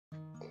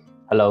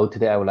Hello,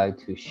 today I would like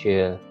to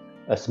share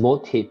a small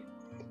tip,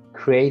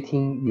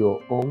 creating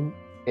your own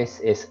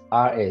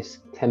SSRS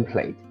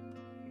template.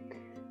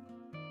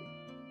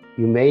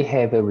 You may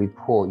have a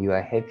report you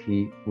are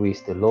happy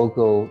with the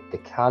logo, the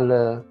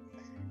color,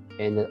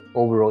 and the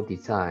overall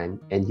design,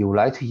 and you would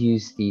like to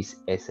use this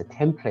as a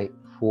template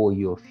for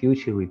your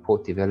future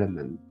report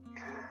development.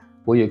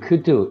 What you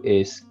could do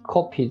is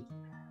copy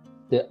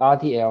the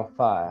RTL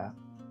file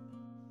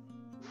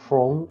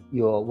from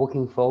your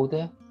working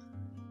folder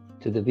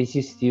to the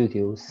Visual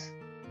Studio's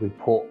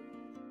report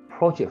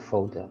project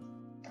folder.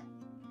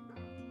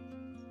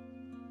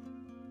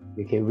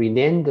 You can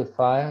rename the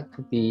file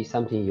to be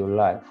something you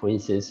like. For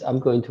instance, I'm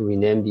going to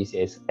rename this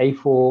as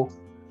A4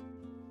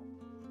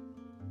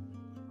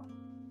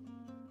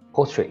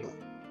 portrait.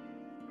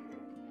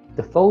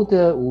 The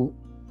folder will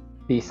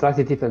be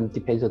slightly different,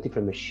 depends on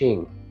different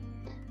machine.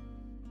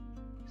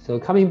 So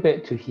coming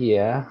back to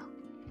here,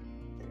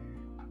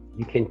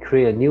 you can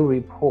create a new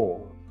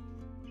report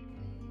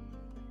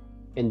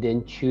and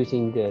then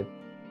choosing the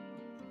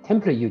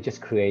template you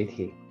just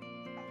created,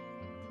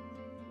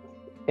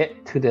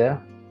 add to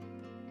the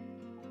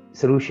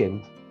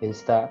solution and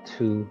start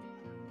to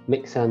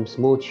make some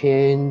small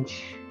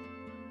change.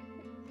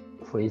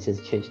 For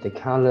instance, change the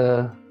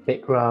color,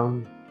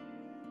 background,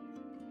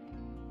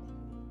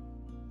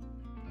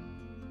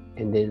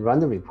 and then run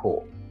the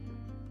report.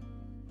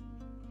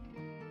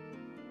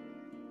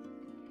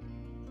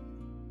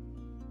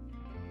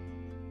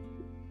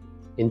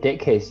 In that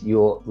case,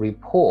 your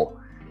report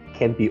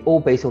can be all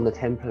based on the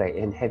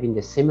template and having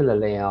the similar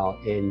layout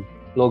and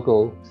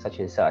logo such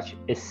and such.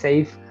 It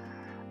saves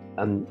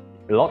a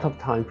lot of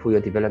time for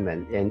your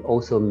development and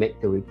also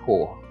make the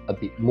report a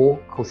bit more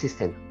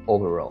consistent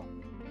overall.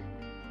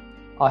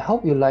 I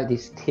hope you like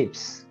these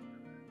tips.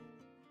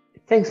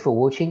 Thanks for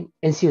watching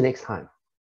and see you next time.